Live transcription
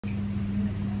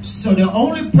So the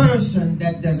only person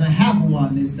that doesn't have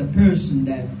one is the person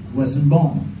that wasn't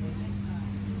born.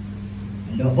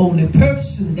 And the only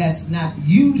person that's not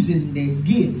using their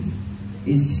gift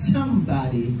is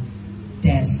somebody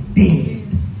that's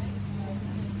dead.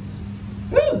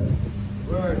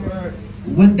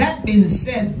 With that being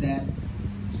said, that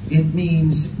it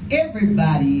means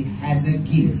everybody has a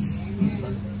gift.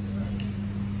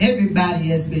 Everybody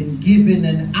has been given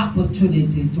an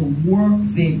opportunity to work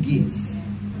their gift.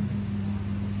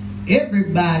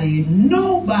 Everybody,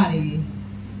 nobody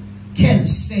can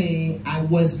say I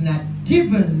was not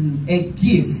given a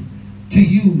gift to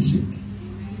use it.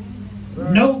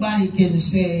 Nobody can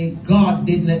say God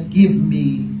did not give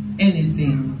me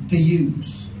anything to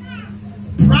use.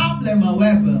 The problem,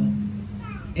 however,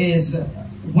 is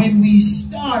when we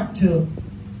start to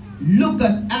look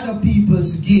at other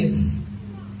people's gift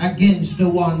against the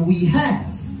one we have.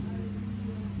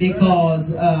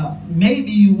 Because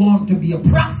maybe you want to be a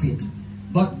prophet,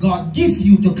 but God gives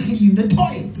you to clean the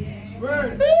toilet.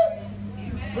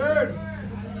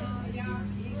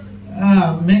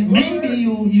 Maybe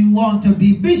you want to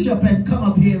be bishop and come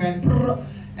up here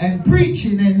and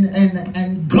preaching,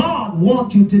 and God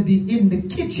wants you to be in the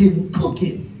kitchen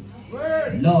cooking.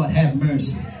 Lord have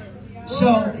mercy.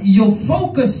 So you're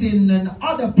focusing on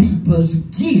other people's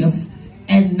gift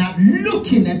and not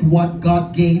looking at what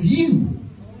God gave you.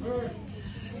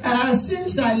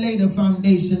 Since I laid a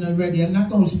foundation already, I'm not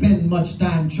going to spend much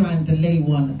time trying to lay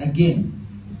one again.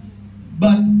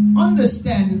 But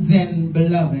understand then,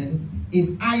 beloved, if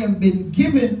I have been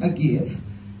given a gift,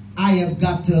 I have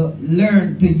got to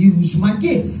learn to use my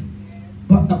gift.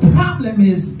 But the problem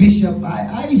is, Bishop,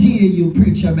 I hear you,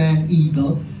 preacher man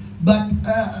Eagle, but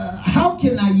how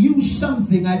can I use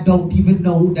something I don't even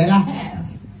know that I have?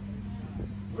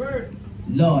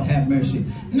 Lord have mercy.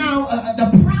 Now, the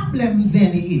problem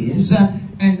then is,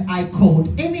 and I quote,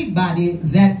 anybody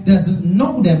that doesn't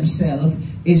know themselves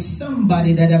is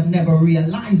somebody that have never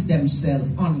realized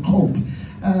themselves, unquote.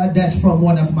 That's from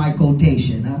one of my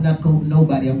quotations. I'm not quoting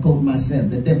nobody, I'm quoting myself.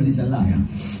 The devil is a liar.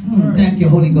 Thank you,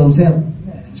 Holy Ghost. Help.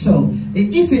 So,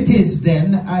 if it is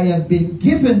then, I have been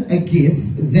given a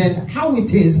gift, then how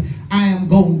it is I am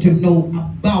going to know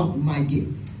about my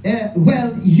gift?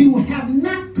 Well, you have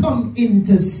not come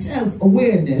into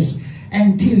self-awareness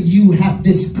until you have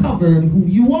discovered who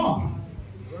you are.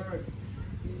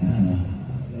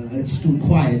 It's too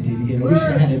quiet in here. I wish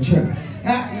I had a church.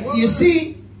 You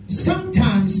see,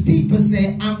 sometimes people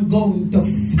say, I'm going to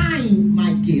find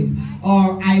my gift,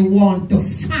 or I want to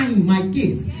find my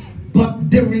gift. But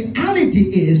the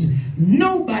reality is,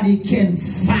 nobody can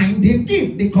find their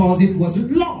gift because it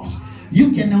wasn't lost. You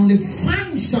can only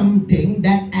find something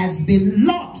that has been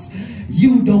lost.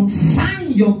 You don't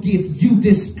find your gift, you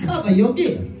discover your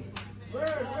gift.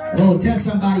 Oh, tell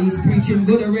somebody he's preaching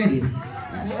good already.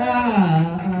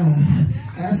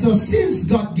 So since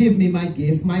God gave me my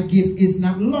gift is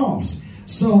not lost.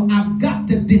 So I've got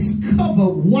to discover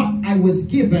what I was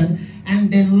given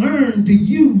and then learn to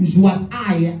use what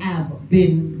I have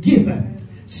been given.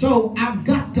 So I've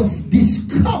got to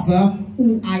discover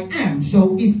who I am.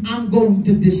 So if I'm going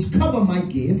to discover my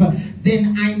gift,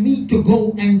 then I need to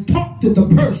go and talk to the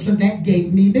person that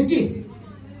gave me the gift.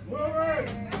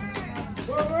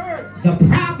 The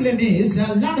problem is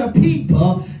a lot of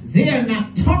people, they're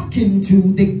not talking to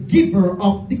the giver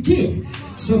of the gift.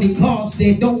 So because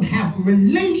they don't have a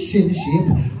relationship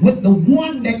with the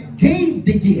one that gave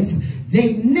the gift,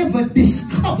 they never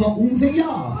discover who they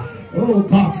are. Oh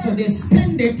God, so they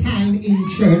spend their time in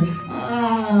church.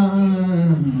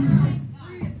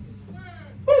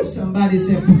 Somebody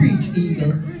said, preach,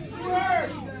 Eagle.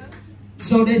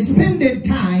 So they spend their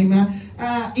time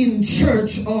in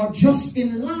church or just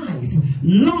in life,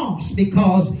 lost,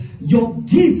 because your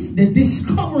gift, the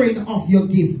discovering of your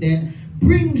gift then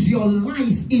brings your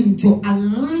life into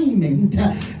alignment,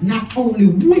 not only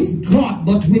with God,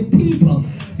 but with people.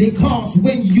 Because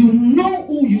when you know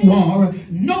who you are,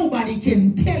 nobody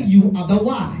can tell you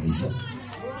otherwise.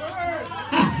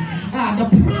 The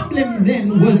problem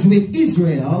then was with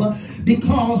Israel,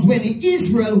 because when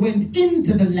Israel went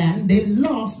into the land, they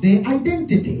lost their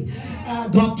identity.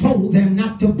 God told them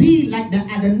not to be like the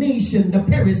other nation, the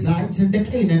Perizzites and the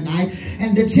Canaanites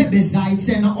and the Jebusites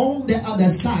and all the other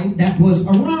side that was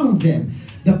around them.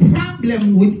 The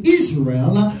problem with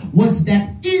Israel was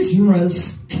that Israel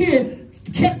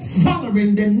kept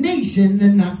following the nation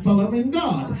and not following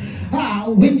God.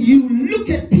 When you look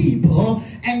at people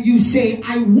and you say,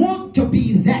 I want to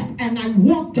be that and I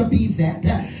want to be that,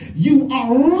 you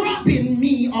are robbing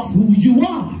me of who you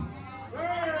are.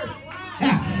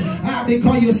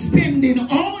 because you're spending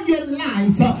all your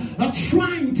life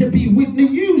trying to be Whitney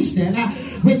Houston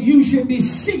when you should be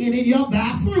singing in your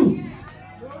bathroom.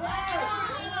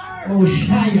 Oh,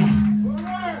 Shia,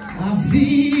 I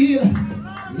feel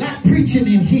like preaching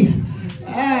in here.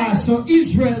 So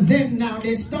Israel then now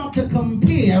they start to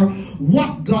compare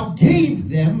what God gave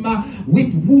them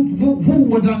with who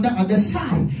was on the other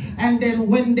side. And then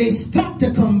when they start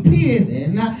to compare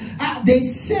then, they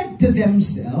said to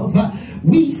themselves,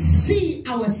 we see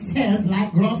ourselves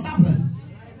like grasshoppers.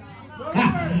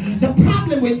 The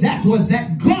problem with that was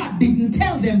that God didn't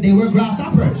tell them they were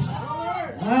grasshoppers.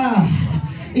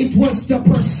 It was the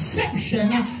perception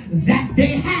that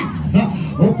they have.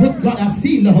 Oh, good God, I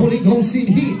feel the Holy Ghost in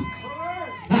here.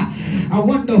 I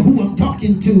wonder who I'm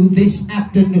talking to this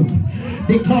afternoon,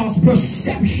 because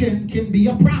perception can be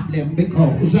a problem,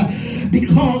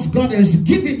 because God has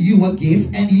given you a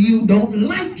gift and you don't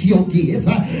like your gift.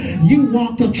 You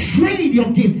want to trade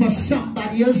your gift for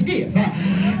somebody else's gift,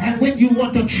 and when you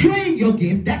want to trade your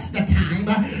gift, that's the time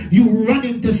you run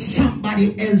into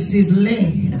somebody else's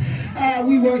lane.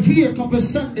 We were here a couple of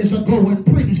Sundays ago and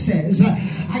Prince says,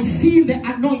 I feel the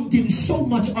anointing so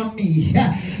much on me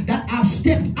that I've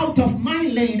stepped out of my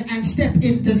lane and stepped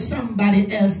into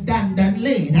somebody else than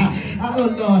lane.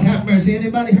 Oh Lord have mercy,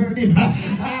 anybody heard him?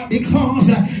 Because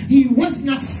he was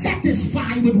not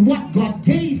satisfied with what God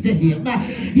gave to him.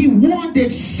 He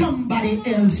wanted somebody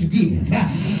else give.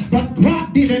 But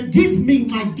God didn't give me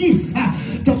my gift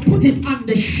to put it on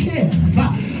the shelf.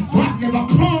 God never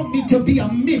called me to be a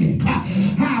mimic.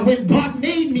 When God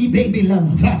made me, baby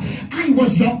love, I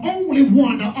was the only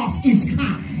one of his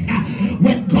kind.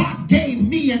 When God gave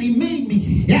me and he made me,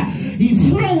 he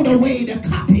threw away the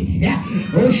copy.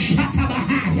 Oh,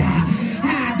 Shatabahaya.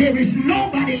 There is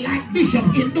nobody like Bishop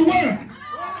in the world.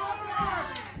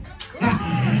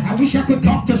 I wish I could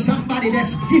talk to somebody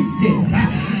that's gifted,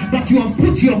 but you have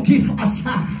put your gift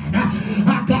aside.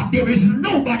 God, there is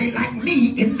nobody like me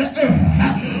in the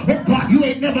earth. Oh God, you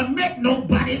ain't never met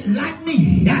nobody like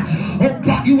me. Oh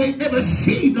God, you ain't never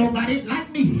seen nobody like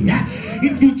me.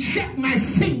 If you check my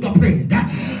fingerprint,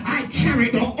 I carry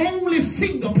the only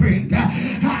fingerprint.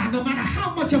 No matter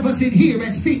how much of us in here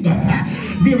has finger,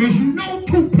 there is no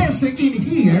two person in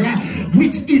here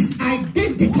which is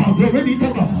identical. Glory be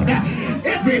to God.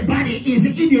 Everybody is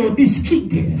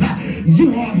distinctive.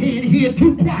 You are in here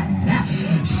too quiet.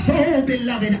 So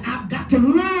beloved, I've got to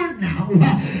learn now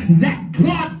that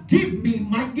God give me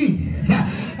my gift.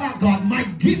 God, my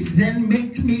gift then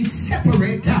makes me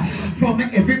separate from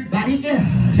everybody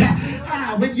else.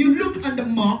 When you look on the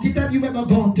market, have you ever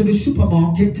gone to the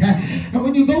supermarket? And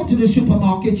when you go to the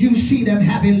supermarket, you see them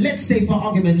having, let's say for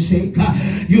argument's sake,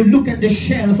 you look at the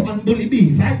shelf on bully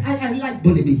beef. I like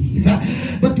bully beef.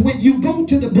 But when you go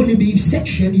to the bully beef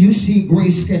section, you see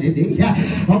Grace Kennedy.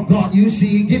 Oh God, you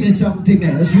see, give me something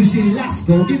else. You see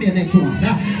Lasco, give me the next one.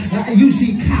 You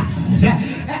see cars.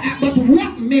 But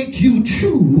what makes you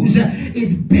choose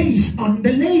is based on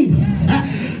the label.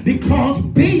 Because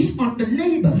based on the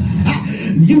label,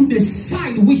 you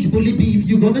decide which bully beef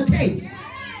you're going to take.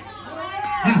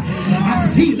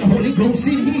 I feel the Holy Ghost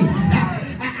in here.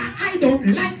 I don't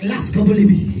like Lasco bully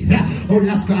beef. Oh,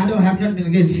 Lasco, I don't have nothing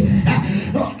against you.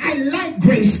 I like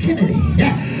Grace Kennedy.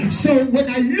 So when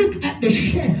I look at the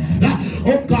shelf,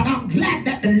 oh God, I'm glad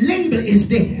that the label is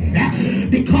there.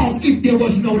 Because if there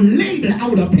was no label, I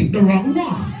would have picked the wrong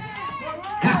one.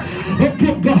 Oh,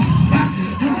 good God.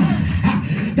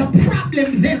 The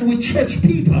problem then with church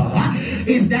people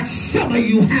is that some of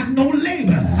you have no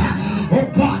label. Oh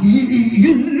God,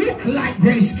 you look like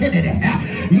Grace Kennedy.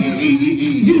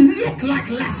 You look like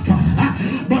Lasco.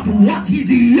 But what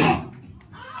is your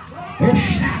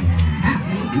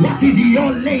what is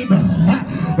your label?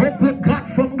 Oh good God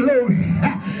from glory.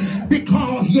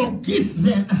 Because your gift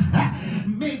then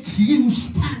makes you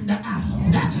stand out.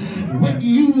 When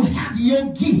you have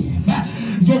your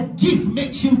gift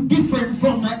makes you different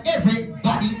from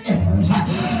everybody else.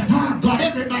 God,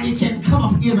 everybody can come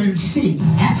up here and sing,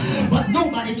 but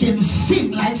nobody can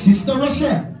sing like Sister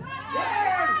Rochelle.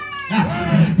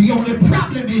 The only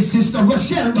problem is Sister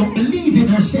Rochelle don't believe in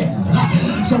herself.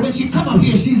 So when she come up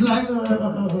here, she's like,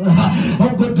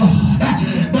 oh good God.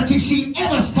 But if she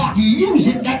ever start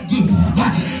using that gift,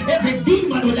 every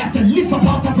demon will have to lift up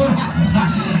out of her house.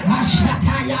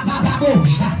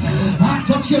 I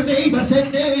touch your neighbor, say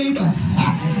neighbor,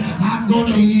 I'm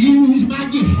going to use my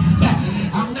gift.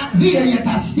 I'm not there yet,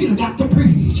 I still got to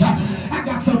preach. I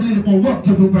got some little more work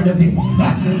to do, Brother Vic.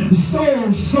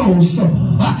 So.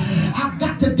 I've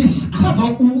got to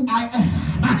discover who I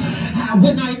am.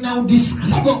 When I now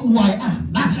discover who I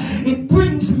am, it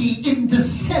brings me into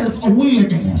self-awareness.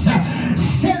 self-awareness.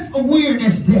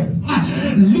 Self-awareness then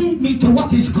lead me to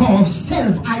what is called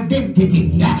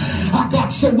self-identity. God,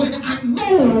 so when I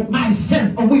know my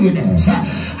self-awareness, I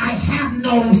have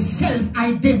no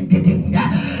self-identity.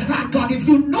 God, if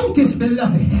you notice,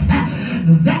 beloved,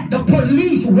 that the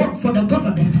police work for the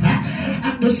government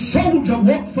and the soldier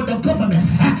work for the government,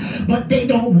 but they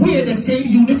don't wear the same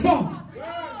uniform.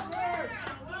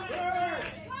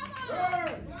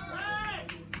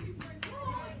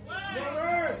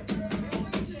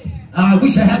 I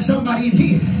wish I had somebody in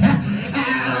here.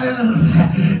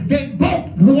 They both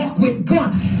walk with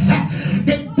gun.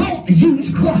 They both use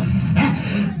gun.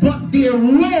 But their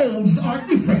roles are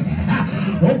different.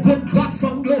 Oh, good God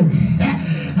from glory.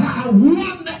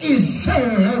 One is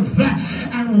serve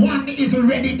and one is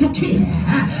ready to kill.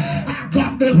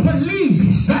 God, the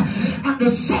police and the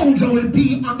soldier will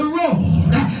be on the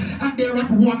road and they're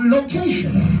at one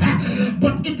location.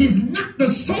 But it is not the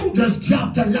soldier's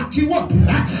job to lock you up,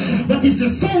 but it's the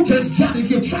soldier's job. If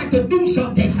you try to do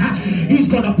something, he's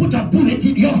going to put a bullet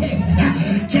in your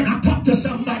head. Can I talk to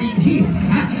somebody in here?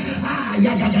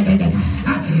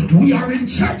 We are in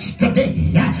church today,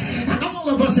 and all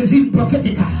of us is in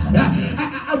prophetic.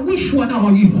 Which one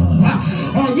are you?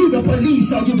 Are you the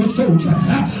police? Are you the soldier?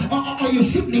 Are you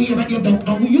sitting here and you don't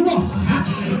know who you are?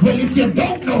 Well, if you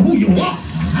don't know who you are,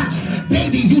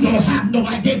 baby, you don't have no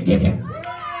identity.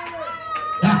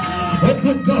 Oh,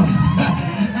 good God.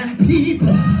 And people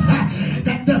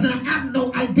that doesn't have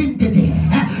no identity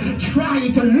try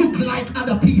to look like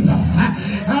other people.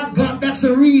 God, that's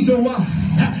the reason why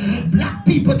black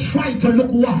people try to look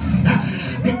white,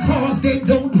 because they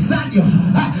don't value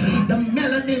the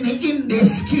melanin in their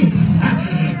skin.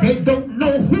 They don't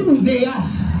know who they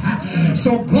are.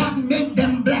 So God made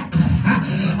them black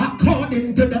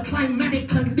according to the climatic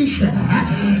condition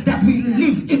that we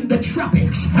live in the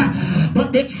tropics.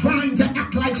 But they're trying to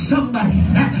act like somebody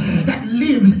that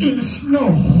lives in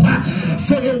snow.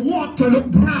 So they want to look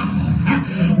brown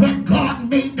when God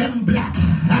made them black.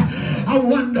 I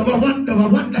wonder.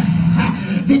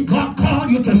 Did God call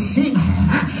you to sing,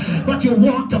 but you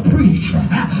want to preach?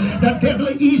 The devil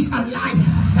is a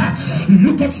liar.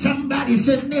 Look at somebody,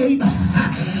 say, neighbor,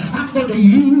 I'm going to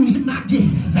use my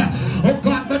gift. Oh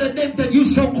God, Brother Denton, you're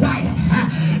so quiet.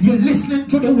 You're listening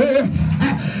to the word.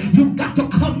 You've got to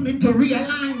come into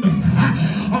realignment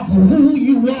of who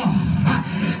you are.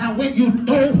 And when you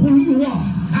know who you are,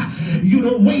 you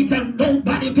don't wait on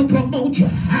nobody to promote you.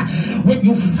 When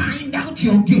you find out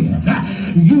your gift,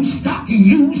 you start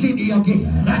using your gift.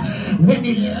 When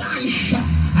Elisha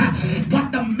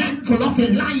got the mantle of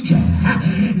Elijah,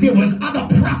 there was other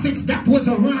prophets that was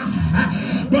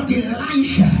around, but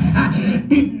Elisha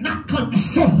did not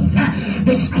consult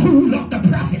the school of the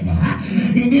prophet.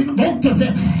 He didn't go to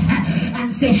them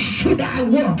and say, should I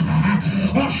work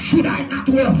or should I not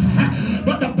work?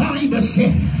 But the Bible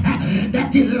said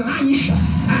that Elisha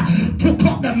took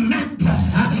up the mantle.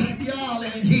 Y'all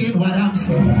ain't hearing what I'm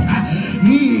saying.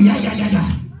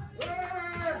 Yeah.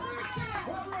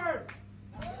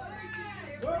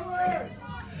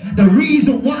 The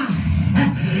reason why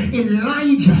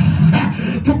Elijah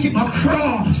took him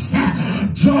across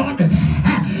Jordan,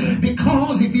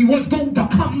 because if he was going to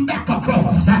come back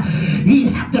across, he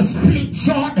had to split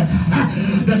Jordan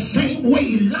the same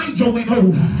way Elijah went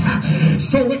over.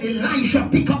 So when Elisha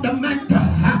picked up the mantle,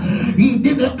 he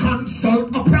didn't consult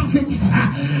a prophet.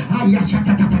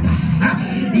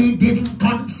 He didn't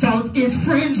consult his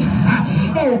friends.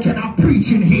 Oh, can I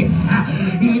preach in here?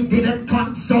 He didn't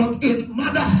consult his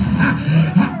mother.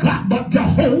 God, but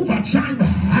Jehovah Jireh,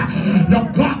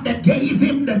 the God that gave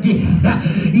him the gift,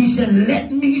 he said,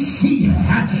 let me see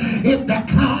if the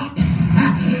God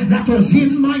that was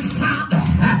in my father,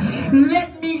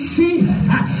 let me see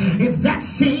if that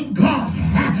same God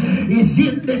is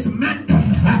in this mantle.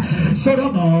 So the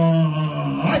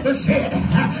Bible said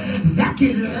that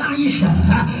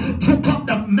Elisha took up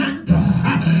the mantle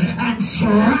and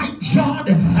struck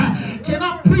Jordan. Can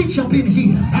I preach up in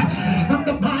here? And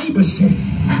the Bible said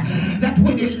that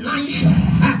when Elisha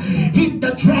hit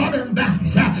the Jordan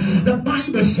banks, the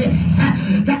Bible said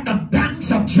that the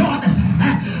banks of Jordan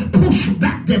pushed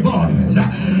back the borders.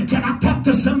 Can I talk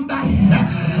to somebody?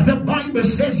 The Bible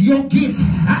says your gift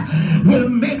will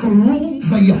make room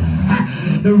for you.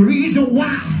 The reason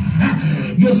why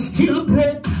you're still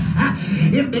broke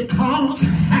is because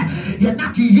you're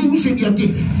not using your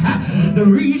gift. The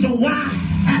reason why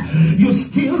you're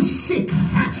still sick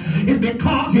is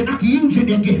because you're not using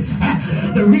your gift.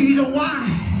 The reason why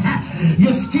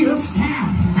you're still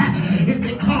sad is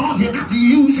because you're not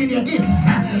using your gift.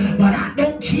 But I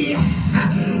don't care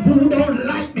who don't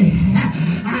like me.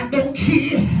 I don't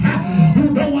care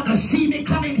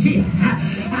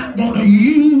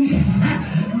use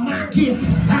my gift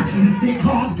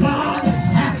because God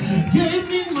gave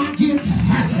me my gift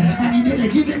and he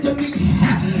didn't give it to me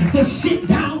to sit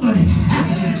down with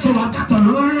it. So I got to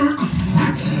learn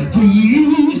to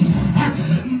use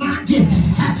my gift.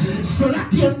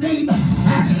 Slap your neighbor,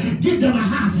 give them a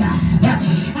high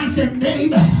five. I said,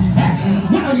 neighbor,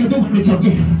 what are you doing with your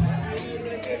gift?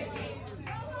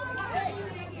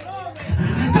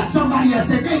 Touch somebody else,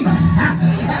 say, neighbor,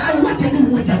 what you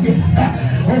doing with your gift?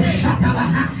 Oh, shut up.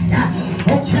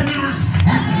 Oh, can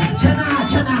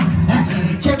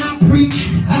I preach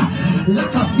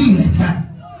like I feel it?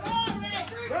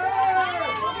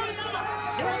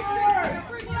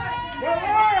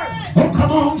 Oh,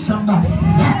 come on, somebody.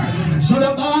 So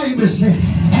the Bible said,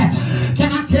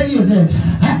 can I tell you that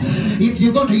if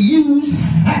you're going to use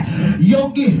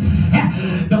your gift,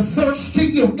 the first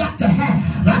thing you got to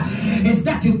have is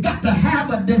that you got to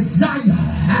have a desire.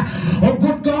 Oh,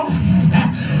 good God,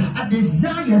 a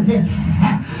desire then.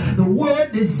 The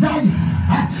word desire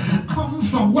comes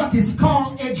from what is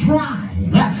called a drive.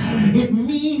 It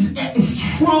means a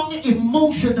strong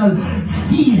emotional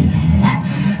feeling.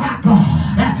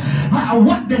 God,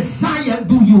 what desire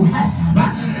do you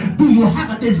have? Do you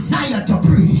have a desire to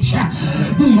preach?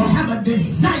 Do you have a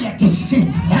desire to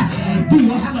sing? Do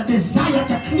you have a desire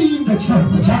to clean the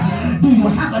church? Do you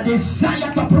have a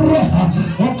desire to pray?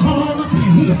 Oh, come on up in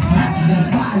here.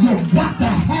 You got to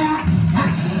have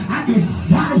a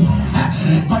desire.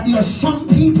 But there are some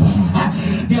people,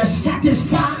 they're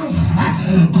satisfied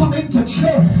coming to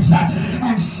church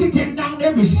and sitting down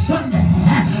every Sunday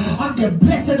on their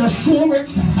blessed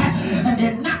assurance, and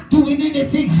they're not doing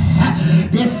anything.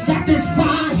 They're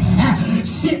satisfied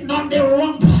sitting on their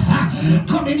rump,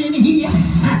 coming in here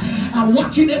and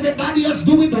watching everybody else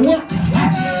doing the work,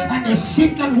 and they're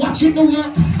sitting and watching the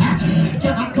work.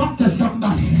 Can I talk to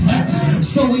somebody?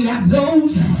 So we have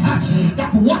those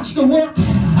that watch the work,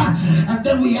 and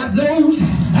then we have those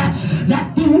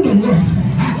that do the work.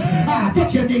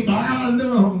 Touch your neighbor.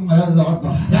 Lord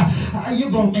God,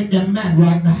 you're going to make them mad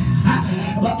right now.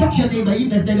 But touch your neighbor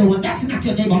even if they don't want. That's not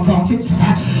your neighbor across it.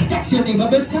 That's your neighbor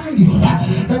beside you.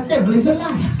 The devil is a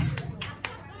liar.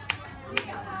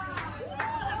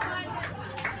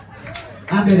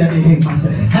 I better behave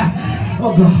myself.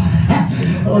 Oh God.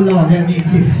 Oh Lord, help me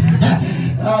here.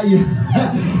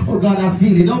 Oh God, I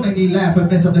feel it. Don't make me laugh and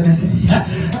mess up the message.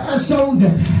 So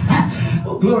then,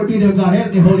 oh glory be to God.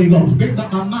 Help me, Holy Ghost. Bring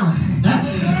back my mind.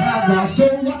 God, so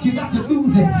what you got to do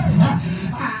then?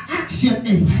 Ask your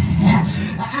neighbor.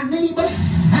 Neighbor,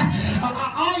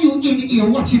 are you in here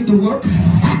watching the work?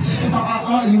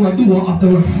 Are you a doer of the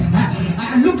work?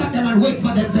 Look at them and wait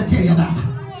for them to tell you that.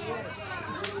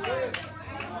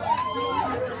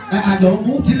 I don't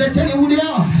move till they tell you who they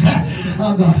are.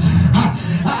 Oh God.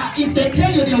 If they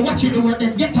tell you they're watching the work,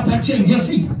 then get up and change your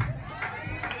seat.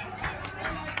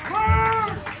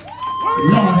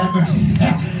 Lord have mercy.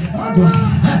 Oh God.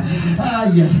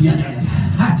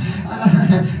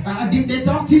 Did they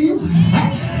talk to you?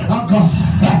 Oh God.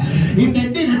 If they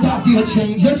didn't talk to you,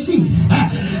 change your seat.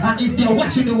 And if they're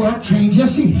watching the work, change your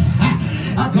seat.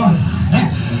 Oh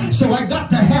God. So I got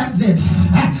to have them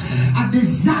a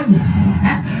desire.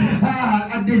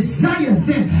 A desire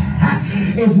then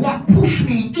is what pushed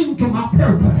me into my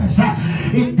purpose.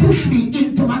 It pushed me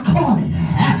into my calling.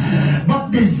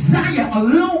 But desire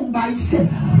alone by itself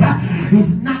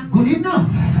is not good enough.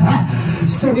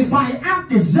 So if I have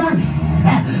desire,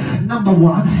 number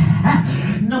one.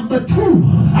 Number two,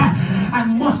 I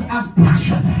must have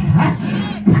passion.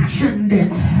 Passion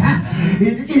then,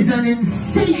 it is an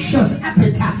insatiable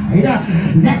appetite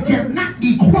that cannot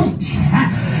be quenched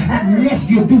unless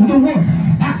you do the work.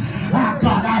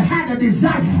 God, I had a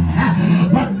desire,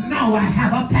 but now I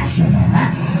have a passion.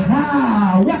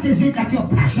 What is it that you're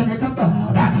passionate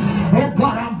about? Oh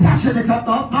God, I'm passionate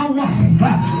about my wife.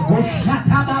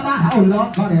 Oh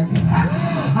Lord God,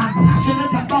 I'm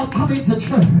passionate about coming to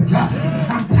church.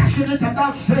 I'm passionate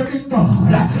about serving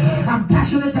God. I'm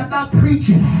passionate about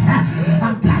preaching.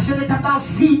 I'm passionate about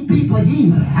seeing people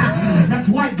healed. That's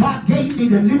why God gave me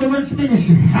the deliverance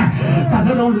ministry, because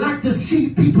I don't like to see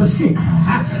people sick.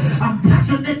 I'm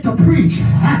passionate to preach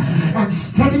and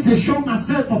study to show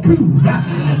myself approved,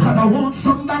 because I want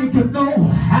somebody to know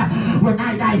when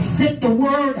I dissect the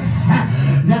word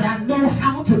that I know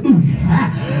how to do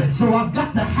it. So I've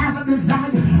got to have a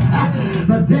desire,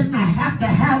 but then I have to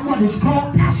have what is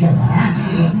called passion.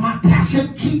 My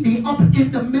passion keeps me up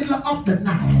in the middle of the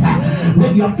night.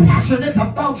 When you're passionate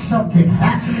about something,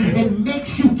 it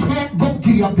makes you can't go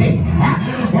to your bed.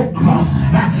 Oh God,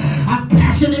 I'm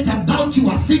passionate about you.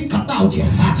 I think about you.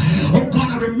 Oh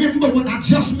God, I remember when I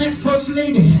just met First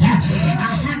Lady.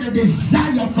 I had a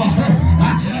desire for her,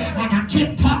 and I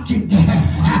kept talking to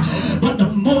her, but the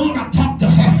more I talked to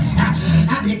her,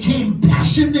 I became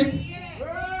passionate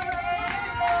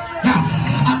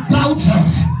about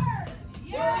her.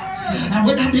 And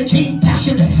when I became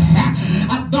passionate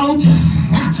about her,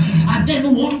 I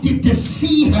then wanted to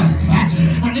see her.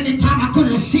 And anytime I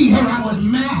couldn't see her, I was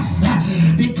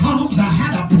mad because I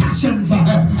had a passion for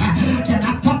her. Can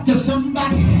I talk to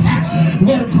somebody?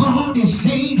 Well, God is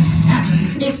saying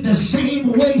it's the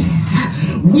same way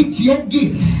with your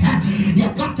gift. You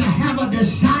got to have a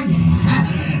desire,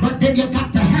 but then you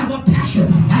got to have a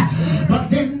passion. But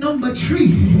then number 3,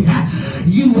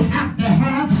 you have to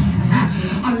have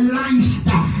a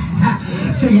lifestyle.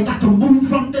 So you got to move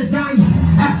from desire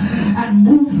and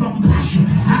move from passion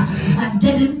and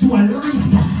get into a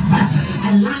lifestyle.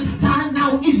 A lifestyle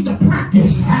now is the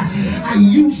practice. I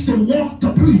used to want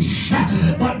to preach,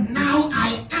 but now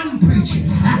I am preaching.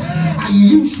 I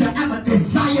used to have a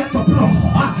desire to pray,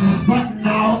 but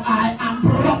now I am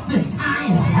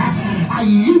prophesying. I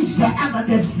used to have a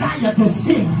desire to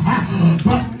sing,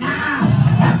 but now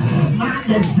my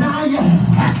desire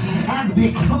has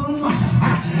become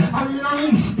a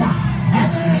lifestyle.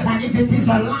 And if it is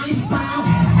a lifestyle,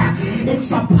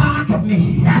 it's a part of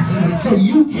me. So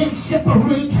you can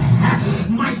separate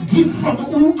my gift from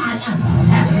who I am.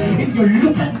 If you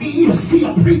look at me, you see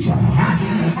a preacher.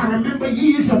 I remember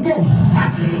years ago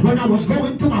when I was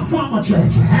going to my former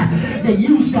church, they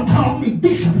used to call me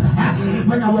bishop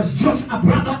when I was just a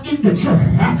brother in the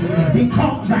church,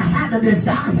 because I had a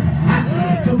desire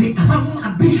to become a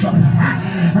bishop.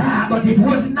 But it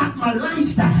was not my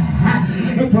lifestyle.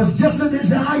 It was just a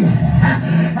desire,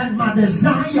 and my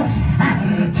desire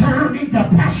turned into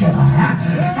passion,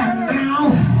 and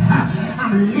now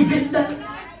I'm living the lifestyle.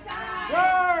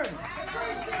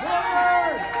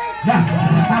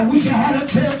 I wish I had a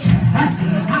church.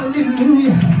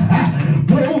 Hallelujah.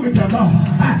 Glory to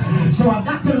God. So I've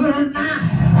got to learn now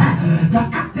to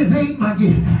activate my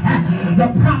gift. The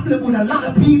problem with a lot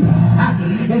of people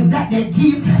is that their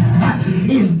gift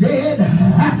is dead.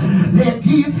 Their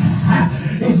gift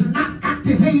is not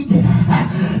activated.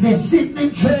 They're sitting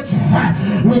in church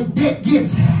with dead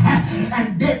gifts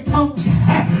and dead tongues.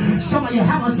 Some of you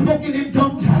haven't spoken in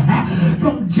tongues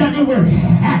from January.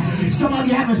 Some of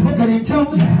you haven't spoken in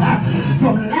tongues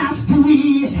from last 2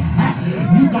 years.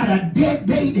 You got a dead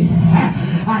baby,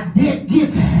 a dead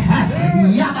gift.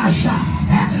 Yabasha.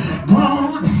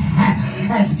 God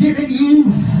has given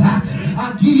you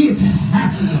a gift,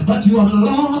 but you have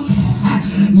lost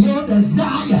your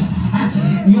desire.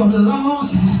 You have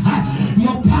lost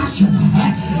your passion.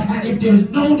 And if there's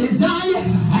no desire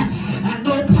and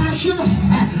no passion,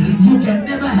 you can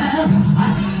never have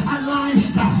a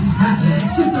lifestyle.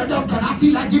 Sister Doctor, I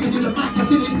feel like giving you the mic to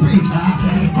finish preaching.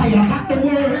 But you got the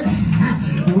word.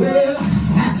 Well,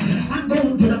 I'm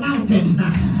going to the mountains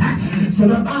now. So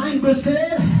the Bible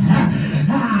said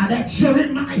that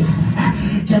Jeremiah,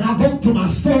 can I go to my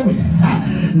story?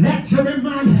 That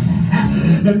Jeremiah,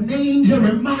 the name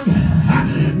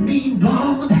Jeremiah, mean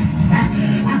God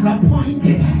has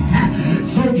appointed.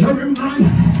 So Jeremiah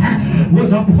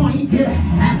was appointed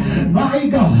by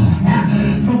God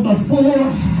from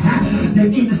before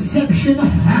the inception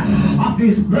of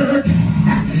his birth.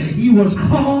 He was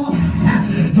called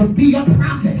to be a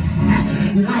prophet.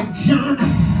 Like John,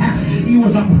 he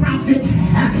was a prophet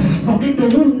from in the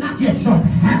womb, not yet so.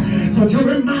 So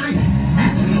Jeremiah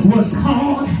was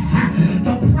called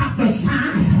to prophesy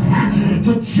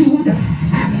to Judah.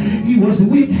 He was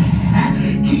with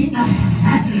King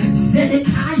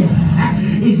Zedekiah,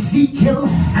 Ezekiel,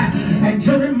 and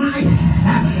Jeremiah.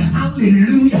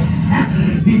 Hallelujah.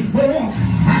 Before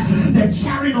the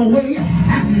carrying away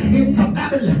into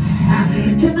Babylon.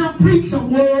 Can I preach some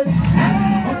word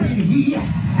up in here?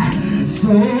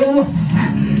 So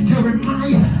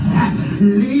Jeremiah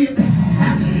lived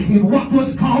in what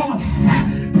was called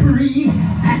pre-exilic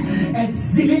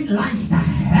lifestyle.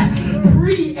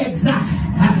 Pre-exile.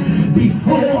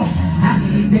 Before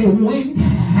they went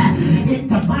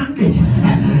into bondage.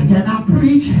 Can I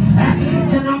preach?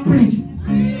 Can I preach?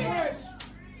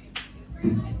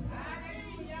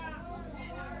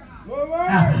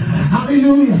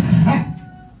 Hallelujah.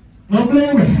 Oh,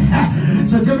 glory.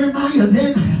 So Jeremiah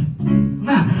then,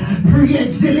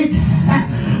 pre-exilic,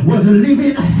 was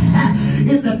living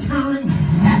in the time,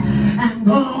 and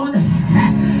God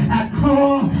had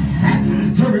called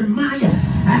Jeremiah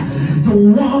to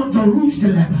warn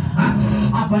Jerusalem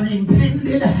of an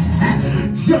impending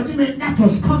judgment that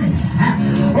was coming.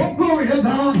 Oh, glory to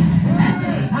God.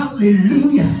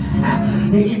 Hallelujah.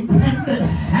 The impending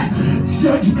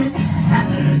judgment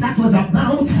that was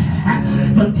about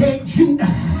to take Judah,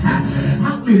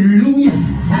 hallelujah,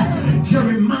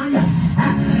 Jeremiah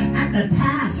at the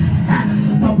task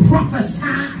to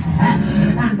prophesy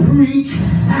and preach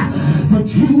to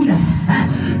Judah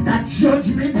that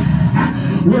judgment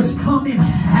was coming.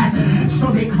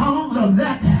 So because of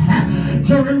that,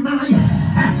 Jeremiah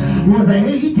was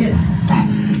hated.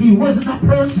 He wasn't a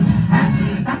person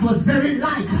that was very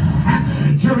liked.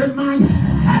 Jeremiah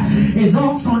is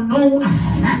also known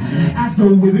as the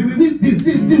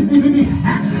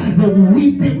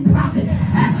weeping prophet,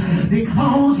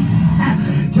 because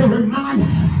Jeremiah,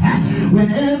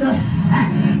 whenever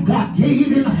God gave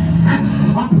him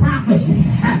a prophecy,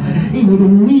 he would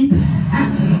weep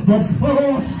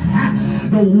before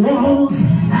the walls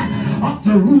of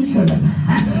Jerusalem.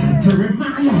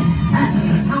 Jeremiah,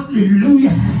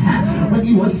 hallelujah, when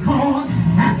he was called,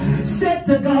 said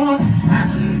to God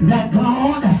that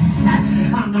God,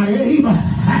 I'm not able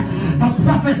to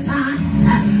prophesy.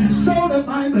 So the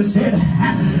Bible said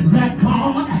that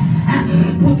God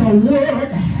put a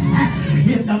word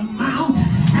in the mouth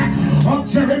of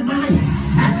Jeremiah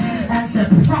and said,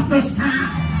 prophesy.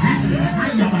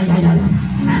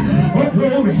 Oh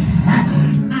glory.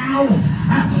 Now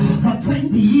for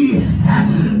 20 years,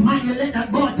 mind you, let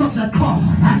that boy touch that car.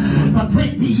 For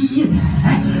 20 years,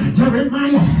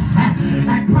 Jeremiah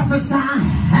had prophesied,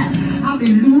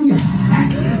 hallelujah,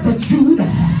 to Judah.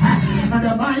 And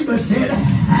the Bible said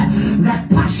that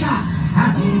Pasha,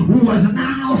 who was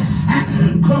now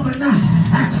governor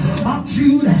of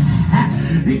Judah,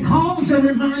 because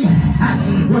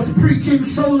Jeremiah was preaching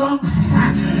so long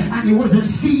and he wasn't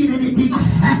seeing anything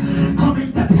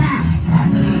coming to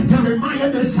pass,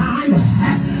 Jeremiah decided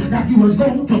that he was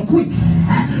going to quit.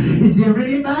 Is there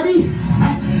anybody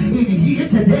in here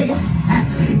today?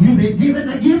 You've been given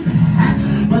a gift,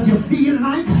 but you feel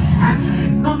like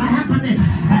nothing happening.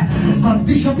 But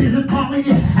Bishop isn't calling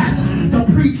you to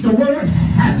preach the word.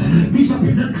 Bishop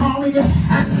isn't calling you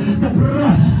to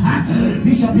pray.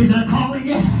 Bishop isn't calling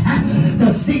you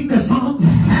to sing the songs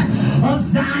of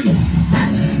Zion.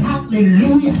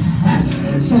 Hallelujah.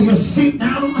 So you sit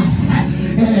down,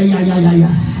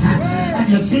 and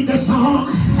you sing the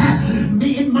song,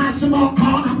 me in my small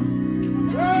corner.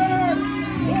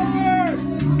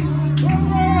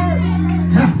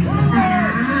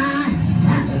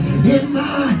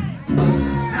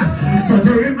 So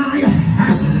Jeremiah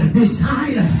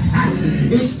decided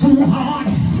it's too hard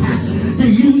to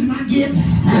use my gift.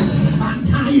 I'm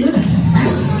tired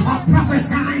of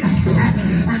prophesying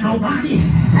and nobody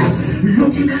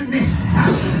looking at me.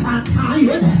 I'm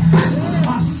tired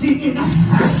of singing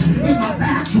in my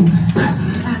bathroom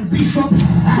and Bishop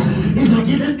isn't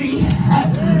giving me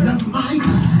the mic.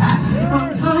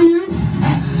 I'm tired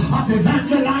of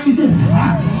evangelizing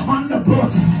on the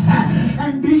bus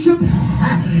and Bishop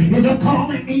isn't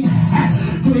calling me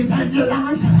to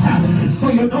evangelize. So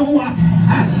you know what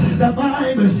the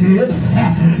Bible said,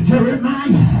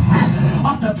 Jeremiah,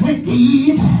 after 20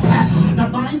 years, the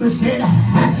Bible said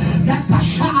that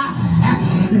Pasha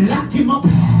locked him up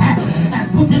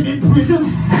and put him in prison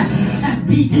and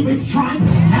beat him with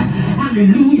stripes.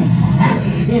 Hallelujah.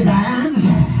 His hands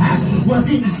was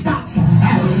in stocks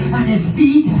and his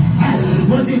feet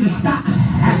was in stock.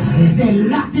 They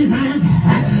locked his hands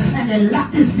and they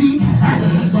locked his feet,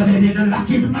 but they didn't lock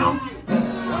his mouth.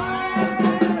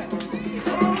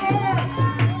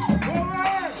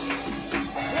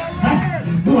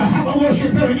 Do I have a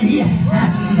worshiper in here?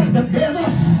 The devil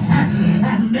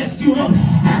has messed you up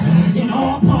in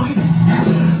all points,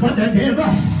 but the devil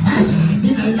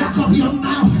didn't lock up your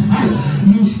mouth.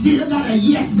 You still got a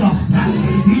yes God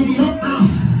in your mouth.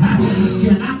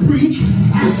 Can I preach?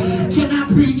 Can I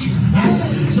preach?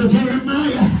 So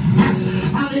Jeremiah,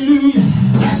 hallelujah,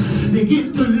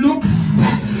 begin to look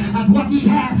at what he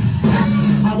had.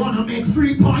 I want to make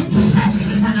 3 points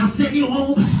and I'll send you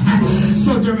home.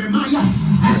 So Jeremiah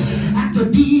had to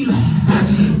deal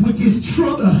with his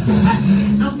trouble.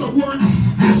 Number one,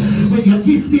 when you're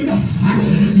gifted,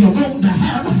 you're going to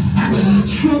have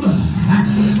trouble.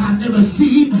 I've never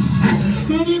seen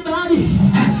anybody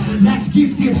that's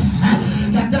gifted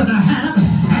that doesn't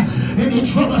have any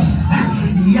trouble.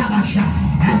 Yabasha.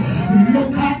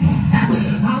 Look at,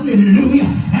 hallelujah,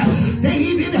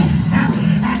 David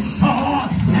had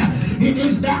sword in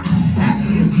his back.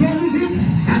 Joseph,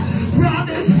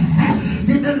 brothers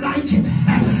didn't like it.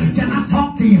 Can I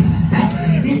talk to you?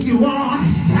 If you are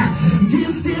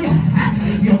gifted,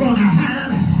 you're gonna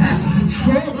have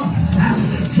trouble.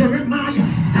 Jeremiah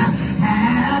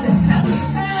had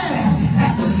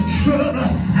trouble.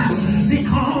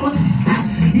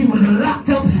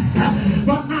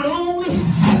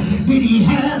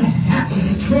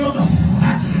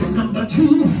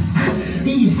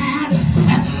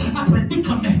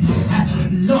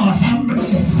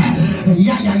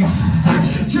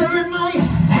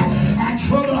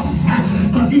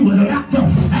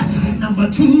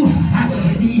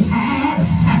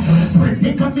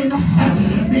 coming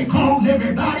because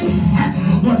everybody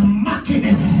was mocking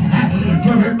him.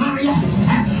 Jeremiah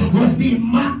was being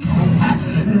mocked,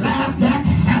 laughed at,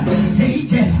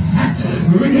 hated,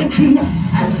 ridiculed,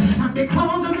 and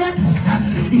because of that,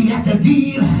 he had to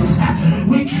deal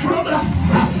with trouble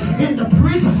in the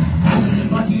prison,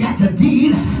 but he had to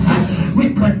deal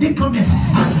with predicament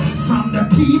from the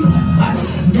people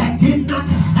that did not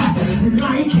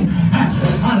like him.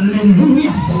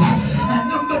 Hallelujah. And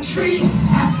number 3, he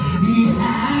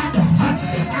had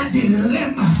a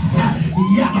dilemma.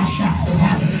 Yabasha.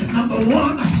 Number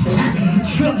 1,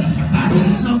 trouble.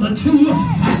 Number 2,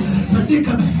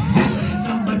 predicament.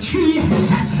 Number 3,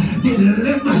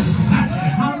 dilemma.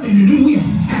 Hallelujah.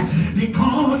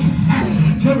 Because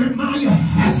Jeremiah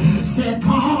said,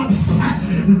 God,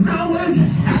 thou was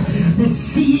the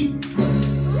seed.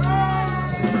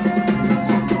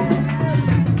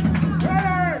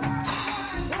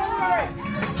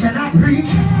 Can I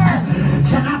preach?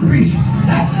 Can I preach?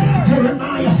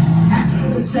 Jeremiah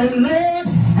said, Lord,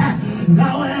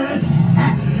 thou hast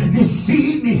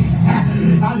deceived me.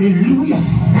 Hallelujah.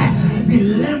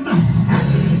 Dilemma.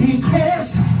 He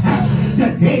cursed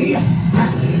the day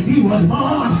he was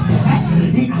born.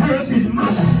 He cursed his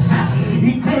mother.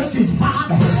 He cursed his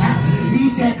father. He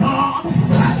said, God,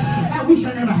 I wish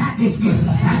I never had this gift.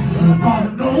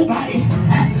 Because nobody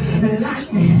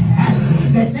like me.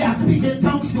 They say I speak in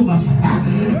tongues too much.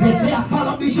 They say I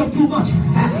follow Bishop too much.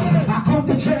 I come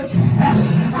to church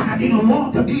and I didn't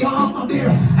want to be an armor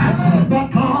bearer. But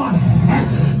God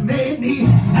made me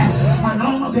an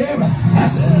armor bearer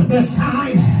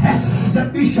beside the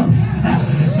bishop.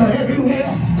 So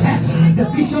everywhere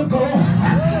the bishop go,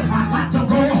 I got to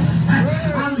go.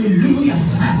 Hallelujah.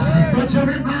 But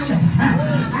Jeremiah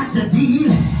had to deal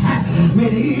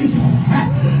with his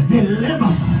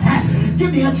dilemma.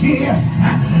 Give me a chair.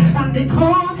 And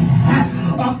because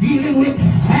of dealing with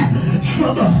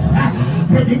trouble,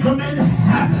 predicament,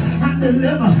 and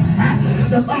dilemma,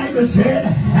 the Bible said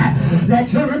that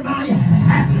Jeremiah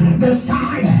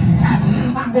decided,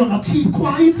 I'm going to keep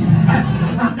quiet.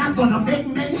 I'm not going to make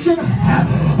mention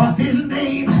of his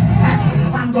name.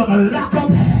 I'm going to lock up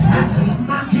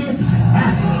my gift.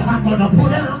 I'm going to put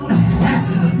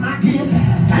down my gift.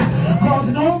 Because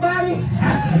nobody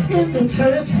in the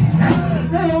church,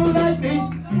 they don't like me.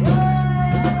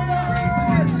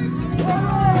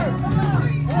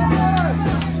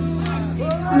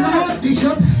 Lord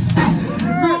Bishop,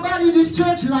 nobody in this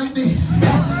church like me.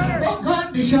 Oh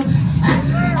God, Bishop,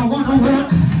 I want to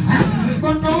work,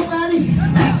 but nobody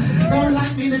don't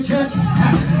like me in the church.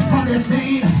 For they're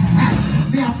saying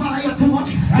me I follow you too much.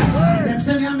 Them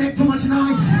say me I make too much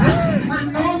noise,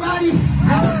 and nobody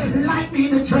like me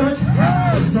in the church.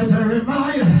 So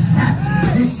Jeremiah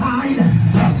decide,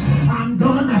 I'm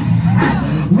done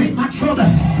with my trouble.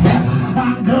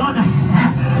 I'm done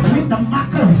with the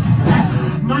mockers.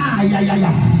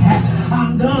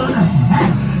 I'm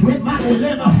done with my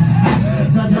dilemma.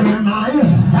 So Jeremiah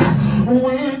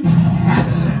went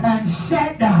and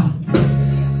sat down.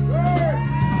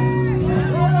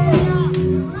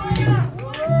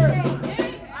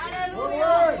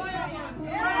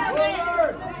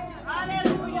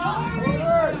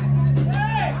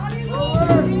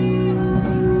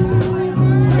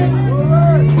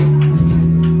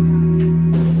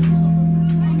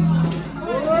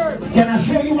 Can I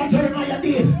show you what Jeremiah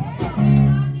did?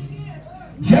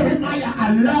 Jeremiah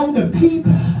allowed the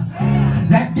people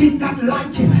that did not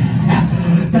like him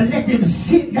to let him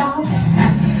sit down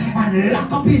and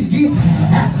lock up his gift.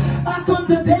 I come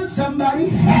to tell somebody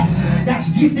that's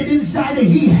gifted inside of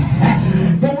here,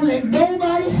 don't let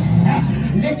nobody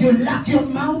let you lock your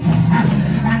mouth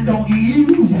and don't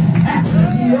use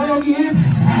your gift.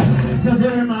 So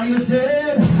Jeremiah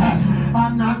said,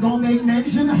 I'm not going to make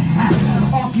mention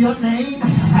of your name.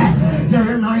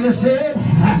 Jeremiah said,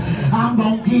 I'm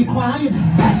going to keep quiet.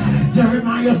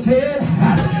 Jeremiah said,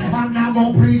 I'm not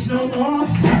going to preach no more.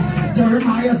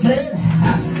 Jeremiah said,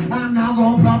 I'm not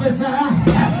going to prophesy.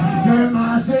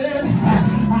 Jeremiah said,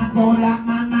 I'm going to lock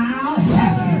my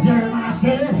mouth. Jeremiah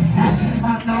said,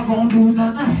 I'm not going to do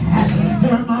nothing.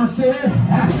 Jeremiah said,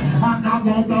 I'm not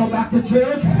going to go back to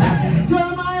church.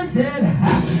 Jeremiah said,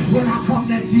 when I come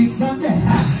next week Sunday,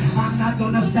 I'm not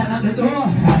going to stand at the door.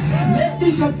 Let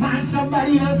Bishop find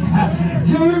somebody else.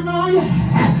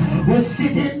 Jeremiah was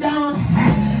sitting down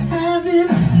having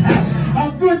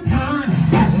a good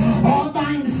time all by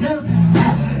himself.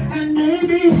 And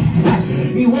maybe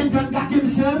he went and got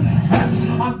himself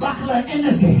a bottle of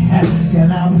Hennessy.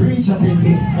 Can I preach up in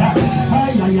here?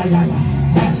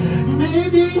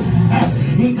 Maybe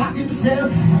he got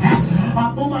himself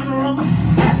a woman room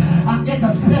and get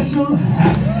a special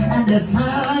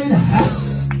decide.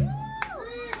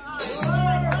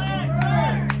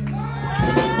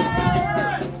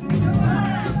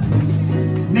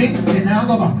 Nick, you now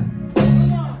go back.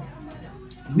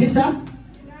 Missa,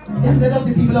 them the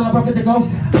dirty people on the prophetic house.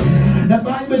 The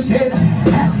Bible said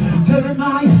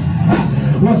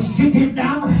Jeremiah was sitting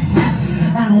down,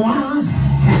 and while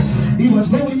he was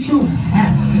going through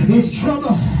his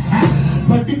trouble,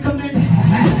 predicament,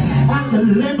 and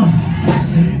dilemma,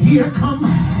 here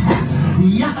come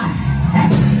Yabba,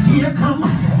 here come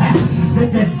the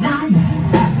desire,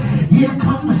 here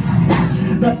come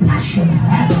the passion,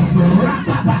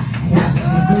 Rapapa.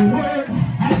 The word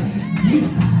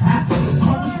gift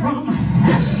comes from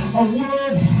a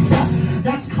word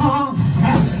that's called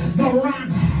the run.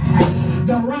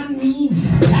 The run means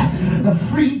the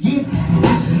free gift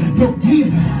to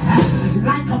give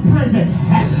like a present.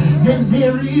 Then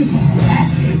there is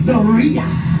the Ria,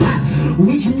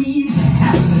 which means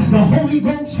the Holy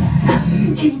Ghost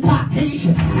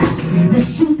impartation, the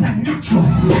supernatural.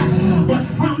 But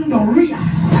from the Ria,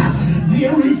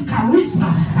 there is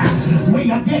charisma, where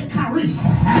you get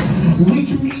charisma,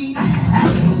 which means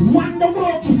wonder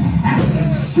working,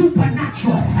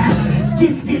 supernatural,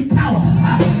 gifted power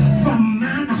from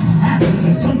man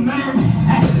to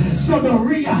man. So the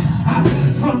Ria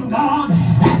from God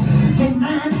to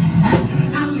man,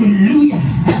 hallelujah.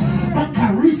 But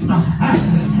charisma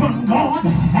from God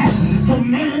to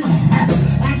man,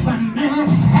 and from man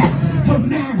to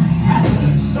man.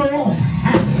 So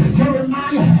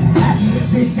Jeremiah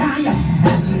desire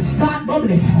start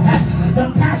bubbling.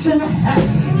 The passion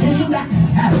came back,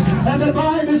 and the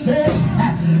Bible says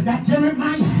that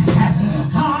Jeremiah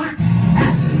heart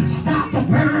start to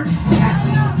burn,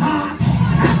 heart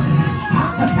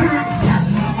start to burn.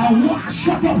 I want to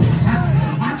shut up,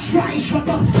 I try to shut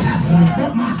up,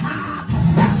 but my heart,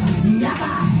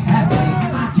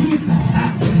 my gift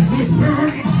is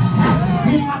burning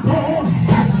in my bone.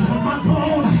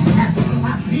 I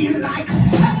feel like a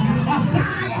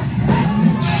fire.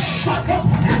 Shut up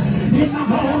in my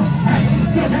bone.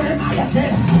 So Jeremiah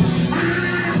said,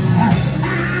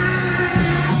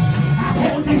 I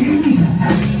want to use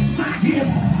my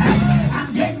gift. I'm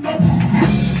getting up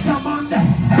from under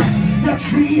the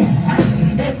tree.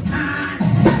 It's time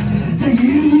to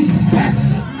use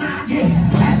my gift.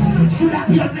 Should I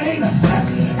be a neighbor?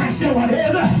 I said,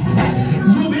 whatever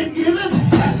you've been given,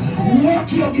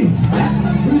 work your gift.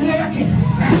 Work it.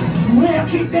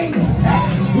 Work it, baby.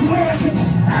 Work it.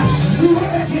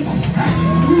 Work it.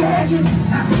 Work it.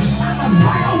 I'm a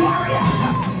fire warrior.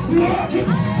 Work it.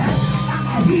 I'm a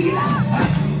healer.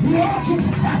 Work it.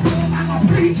 I'm a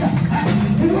preacher.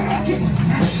 Work it.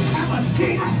 I'm a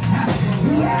singer.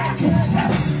 Work it.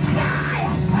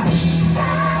 Fire.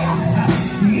 Fire.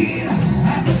 Yeah.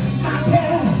 My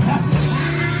Lord.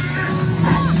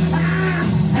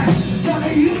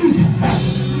 Gonna use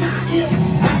my gift.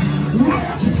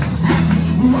 Work it.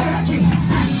 Work it.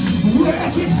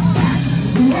 Work it.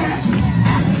 Work it.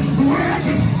 Work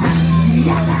it.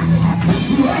 Yalla.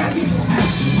 Work it.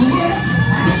 Work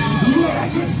it.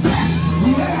 Work it.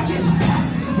 Work it.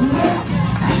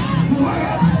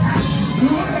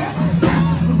 Work.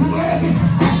 Work it.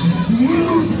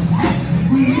 Use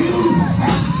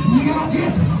your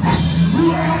gift.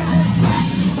 Work.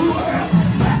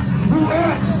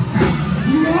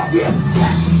 Your gift.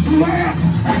 Work.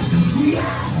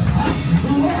 Yeah.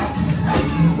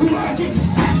 Work it.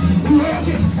 Work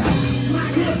it. My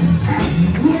gift. Work it.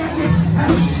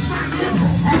 My gift.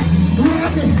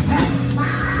 Work it.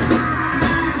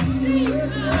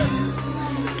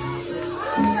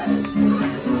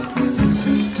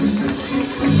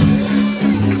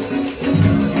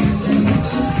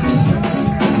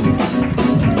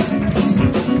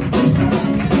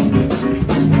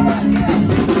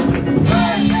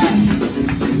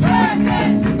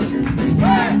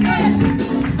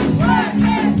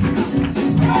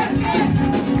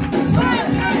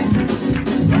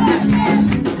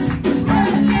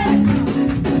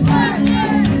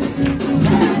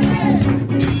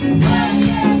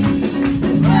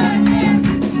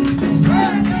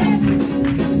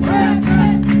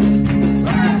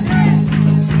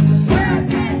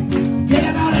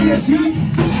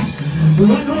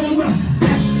 Run over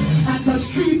and touch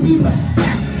 3 people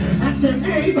and say,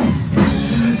 neighbor,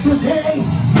 today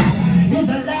is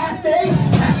the last day.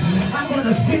 I'm going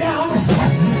to sit down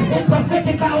in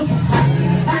prophetic house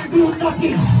and do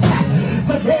nothing.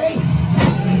 Today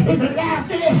is the last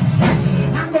day.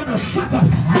 I'm going to shut up.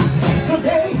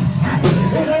 Today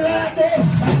is the last day.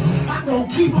 I'm going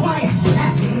to keep quiet.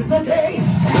 Today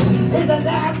is the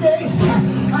last day.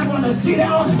 I'm going to sit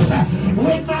down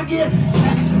with my gift.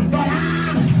 But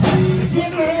I'm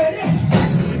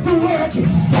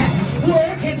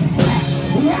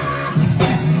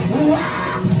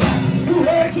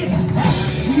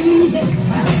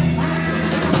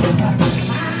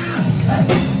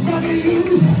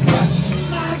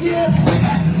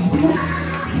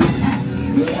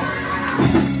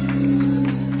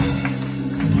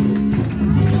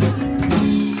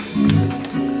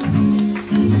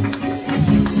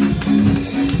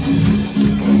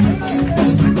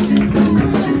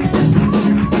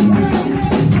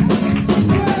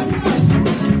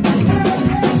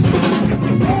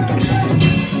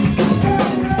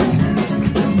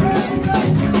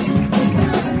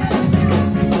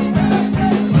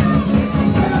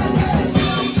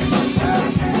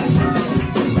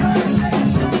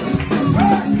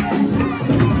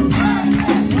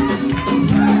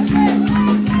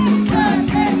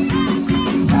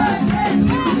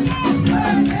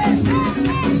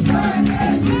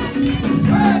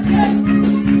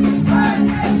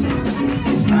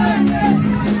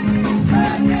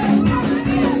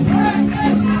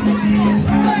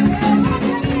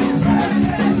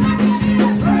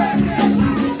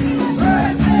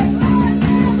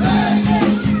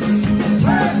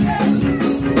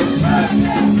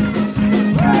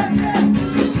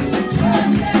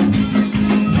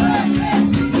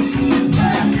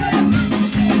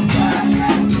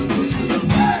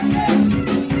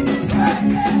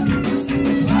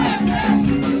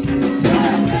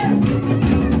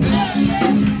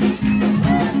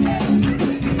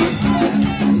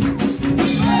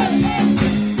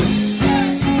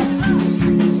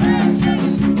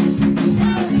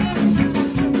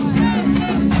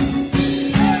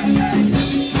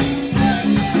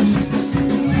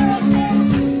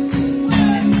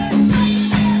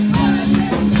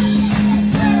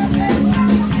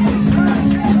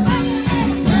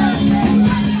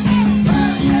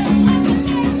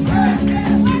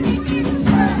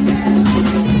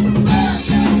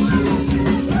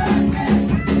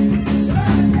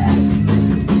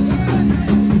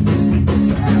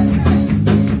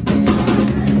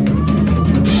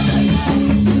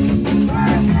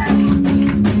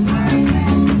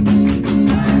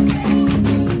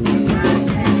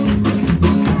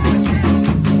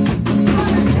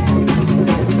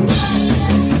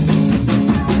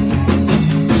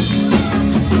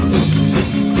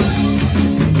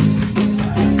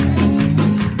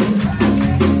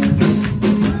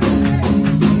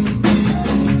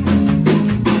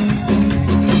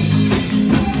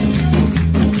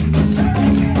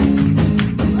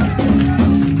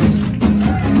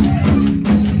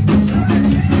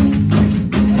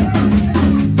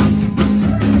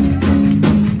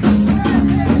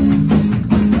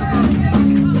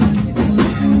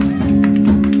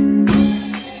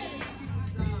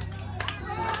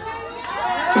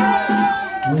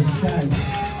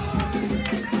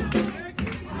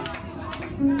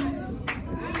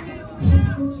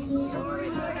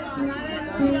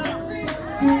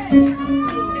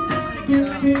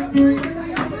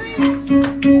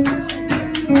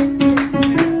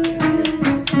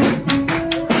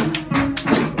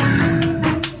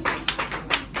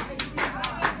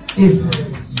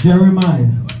If Jeremiah,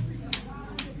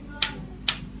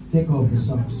 take off the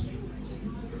socks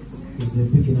because they're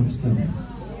picking up stuff.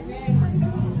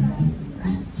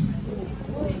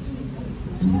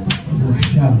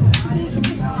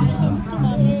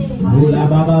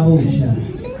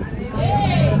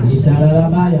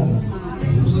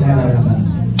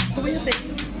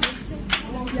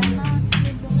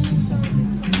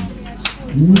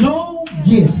 No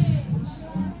gift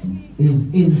is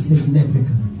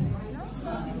insignificant.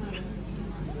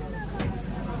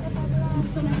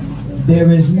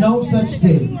 There is no such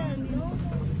thing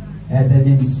as an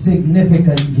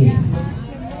insignificant gift.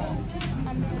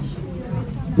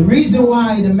 The reason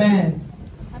why the man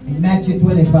in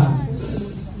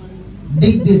Matthew25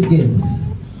 did this gift,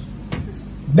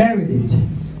 buried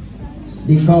it,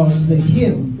 because to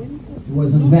him it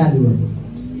wasn't valuable.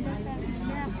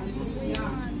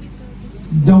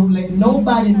 Don't let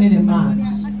nobody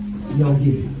minimize your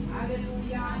gift.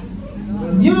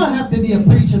 You don't have to be a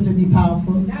preacher to be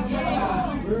powerful.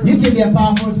 You can be a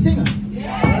powerful singer.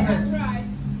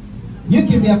 You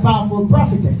can be a powerful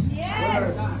prophetess.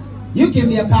 You can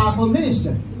be a powerful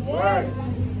minister.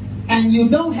 And you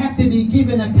don't have to be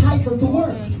given a title to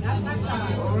work.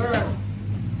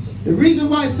 The reason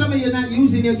why some of you are not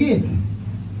using your gift,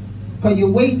 because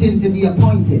you're waiting to be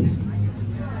appointed.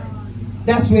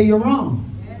 That's where you're wrong.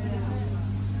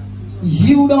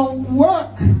 You don't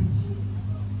work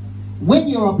when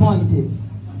you're appointed.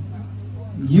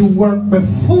 You work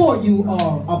before you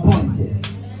are appointed.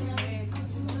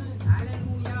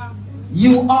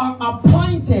 You are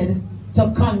appointed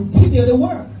to continue the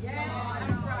work,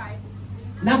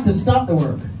 not to stop the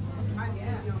work.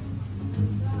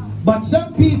 But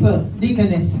some people,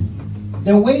 deaconess,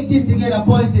 they're waiting to get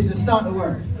appointed to start the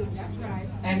work,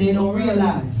 and they don't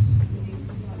realize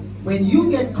when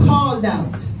you get called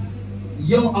out,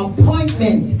 your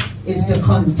appointment is to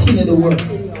continue the work.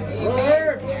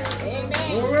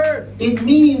 It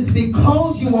means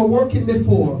because you were working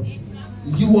before,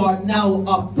 you are now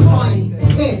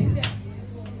appointed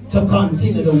to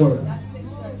continue the work.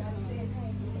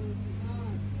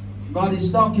 God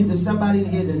is talking to somebody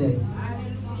here today.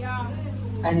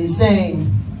 And he's saying,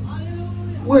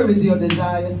 where is your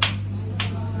desire?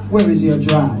 Where is your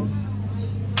drive?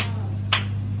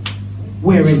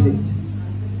 Where is it?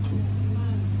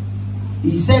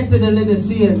 He said to the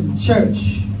Laodicean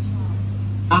church,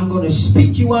 I'm going to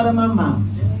speak you out of my mouth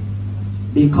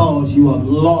because you have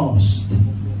lost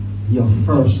your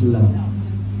first love.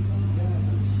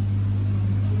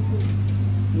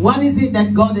 What is it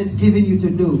that God has given you to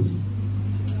do,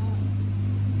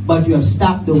 but you have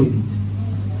stopped doing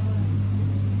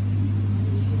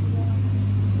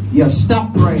it? You have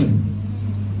stopped praying.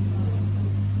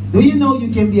 Do you know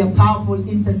you can be a powerful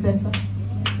intercessor?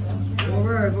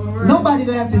 Nobody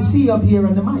don't have to see up here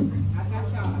on the mic.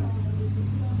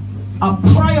 A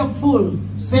prayerful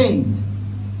saint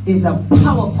is a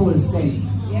powerful saint.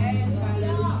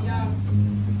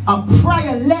 A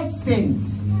prayerless saint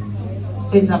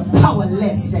is a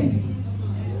powerless saint.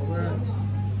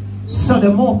 So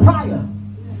the more prayer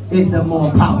is the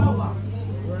more power.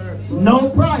 No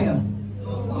prayer,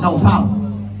 no power.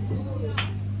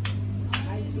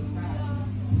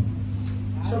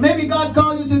 So maybe God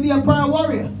called you to be a prayer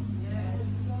warrior.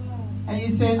 And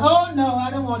you say, oh no, I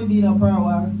don't want to be no prayer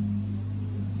warrior.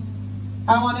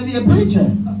 I want to be a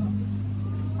preacher.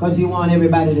 Because you want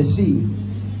everybody to see you.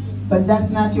 But that's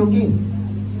not your gift.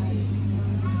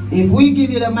 If we give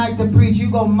you the mic to preach,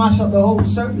 you're going to mash up the whole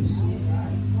service.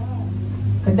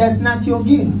 But that's not your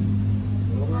gift.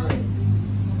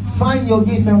 Find your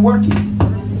gift and work it.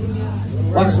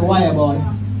 What's the wire, boy?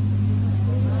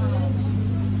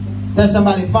 Tell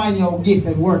somebody, find your gift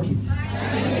and work it.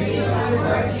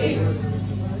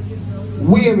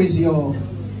 Where is your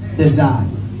desire?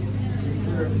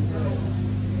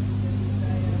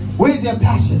 Where is your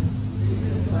passion?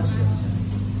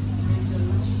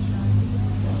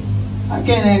 I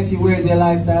can't ask you where is your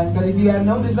lifestyle, because if you have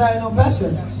no desire, no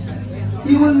passion,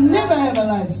 you will never have a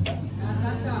lifestyle.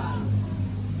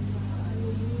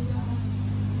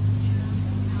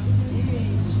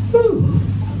 Whew.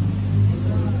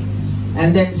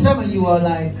 And then some of you are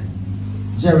like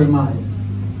Jeremiah,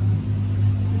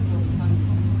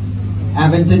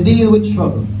 having to deal with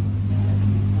trouble,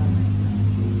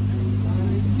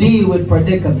 deal with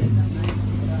predicament,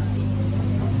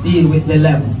 deal with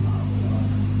dilemma.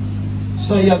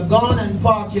 So you've gone and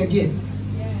parked your gift.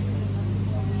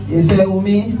 You say, oh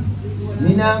me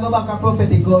now go back to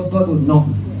prophetic because God would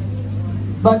know.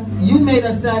 But you made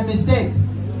a sad mistake.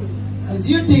 Because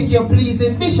you think you're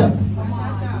pleasing Bishop.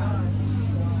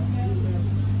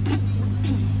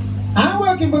 I'm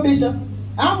working for Bishop.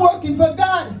 I'm working for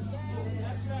God.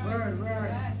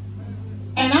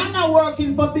 And I'm not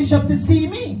working for Bishop to see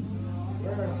me.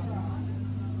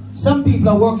 Some people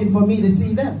are working for me to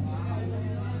see them.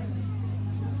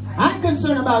 I'm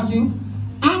concerned about you.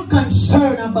 I'm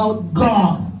concerned about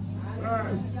God.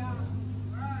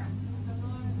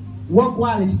 Work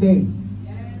while it's day.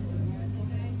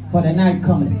 For the night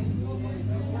cometh,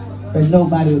 but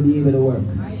nobody will be able to work.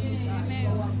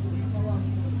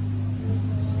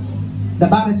 The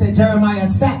Bible said Jeremiah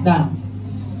sat down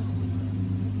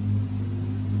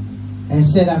and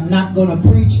said, I'm not going to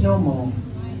preach no more.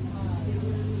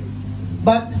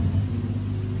 But,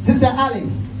 Sister Ali,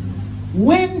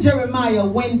 when Jeremiah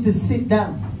went to sit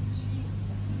down,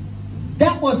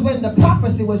 that was when the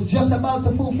prophecy was just about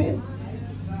to fulfill.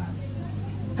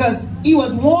 Because he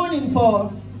was warning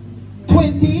for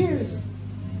 20 years.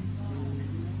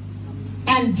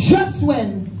 And just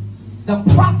when the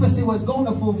prophecy was going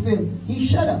to fulfill, he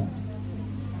shut up.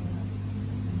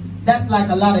 That's like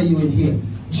a lot of you in here.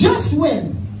 Just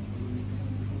when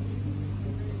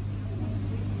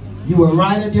you were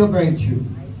right at your breakthrough,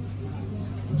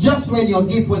 just when your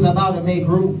gift was about to make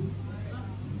room,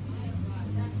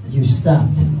 you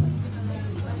stopped.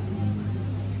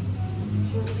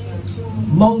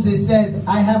 Moses says,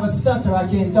 I have a stutter, I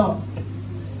can't talk.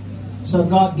 So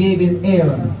God gave him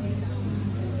Aaron.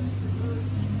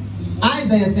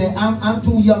 Isaiah said, I'm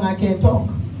too young, I can't talk.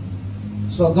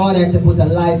 So God had to put a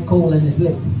live coal in his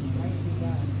lip.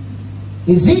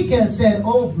 Ezekiel said,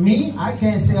 oh, me, I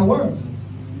can't say a word.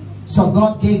 So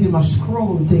God gave him a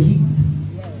scroll to heat.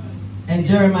 And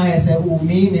Jeremiah said, oh,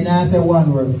 me not say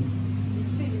one word.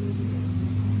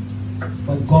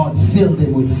 But God filled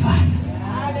him with fire.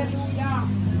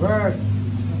 Word.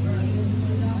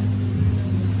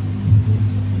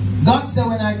 God said,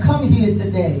 when I come here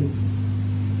today,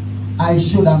 I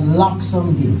should unlock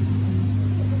some gift.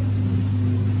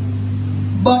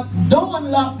 But don't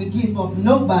unlock the gift of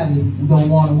nobody who don't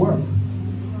want to work.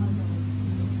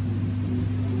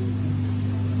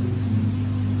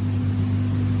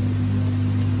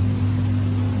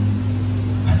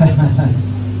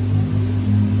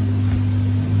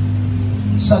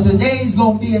 So today is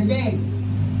going to be a day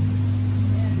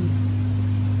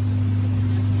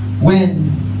when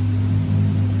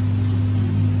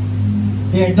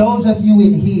there are those of you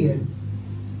in here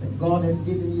that God has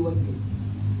given you a gift.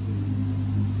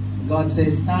 God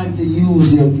says it's time to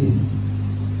use your gift.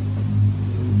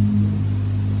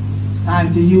 It's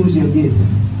time to use your gift.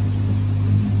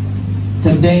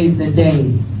 Today is the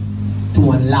day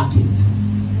to unlock it.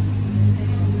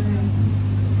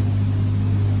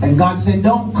 And God said,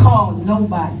 don't call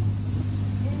nobody.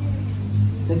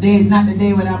 The day is not the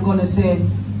day when I'm going to say,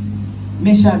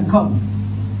 Mission, come.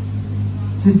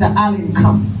 Sister Allen,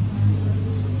 come.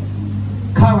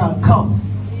 Carol, come.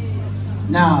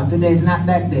 Now, today is not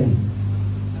that day.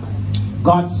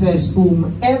 God says,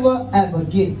 whomever ever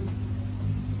give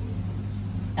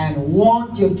and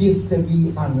want your gift to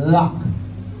be unlocked,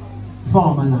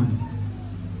 form a line.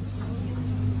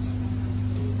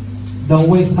 Don't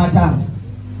waste my time.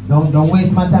 Don't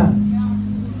waste my time.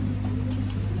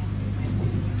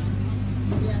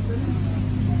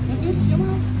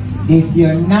 If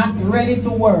you're not ready to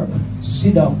work,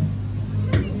 sit down.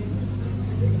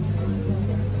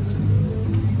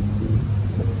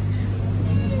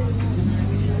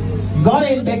 God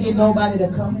ain't begging nobody to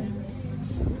come.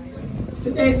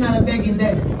 Today is not a begging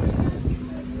day.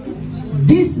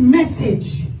 This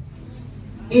message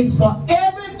is for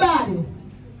everybody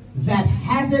that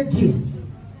has a gift,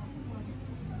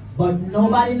 but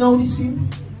nobody notice you,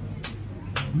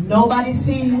 nobody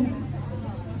see you,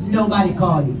 nobody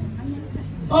call you.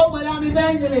 Oh, but I'm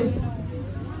evangelist.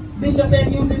 Bishop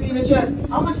ain't using me in the church.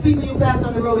 How much people you pass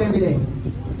on the road every day?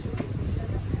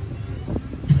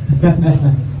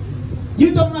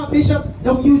 You talking about Bishop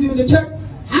don't use you in the church?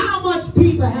 How much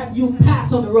people have you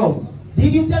passed on the road?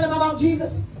 Did you tell them about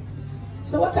Jesus?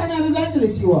 So what kind of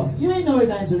evangelist you are? You ain't no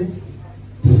evangelist.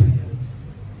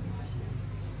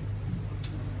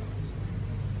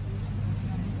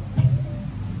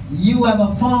 You have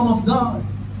a form of God,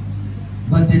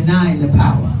 but deny the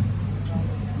power.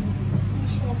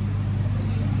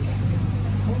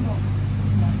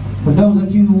 For those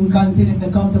of you who continue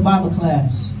to come to Bible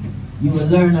class, you will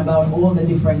learn about all the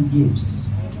different gifts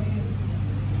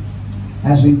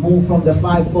as we move from the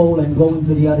fivefold and go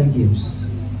into the other gifts.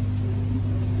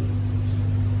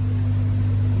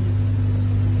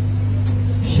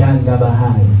 Shanda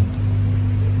Bahai.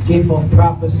 Gift of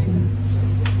prophecy.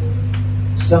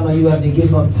 Some of you have the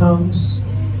gift of tongues.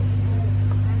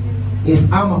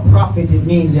 If I'm a prophet, it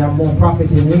means there are more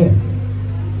prophets in here.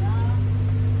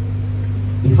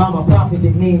 If I'm a prophet,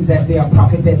 it means that there are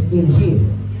prophetess in here.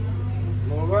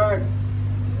 More word.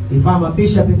 If I'm a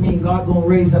bishop, it means God gonna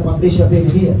raise up a bishop in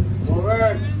here. More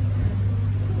word.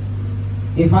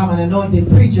 If I'm an anointed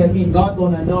preacher, it means God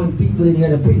gonna anoint people in here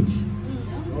to preach.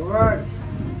 More word.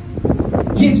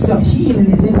 Gifts of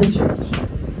healing is in the church.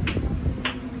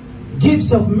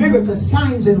 Gifts of miracles,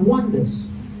 signs, and wonders.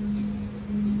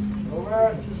 More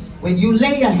word. When you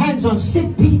lay your hands on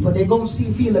sick people, they're gonna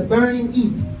feel a burning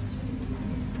heat.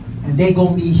 And they're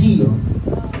gonna be healed.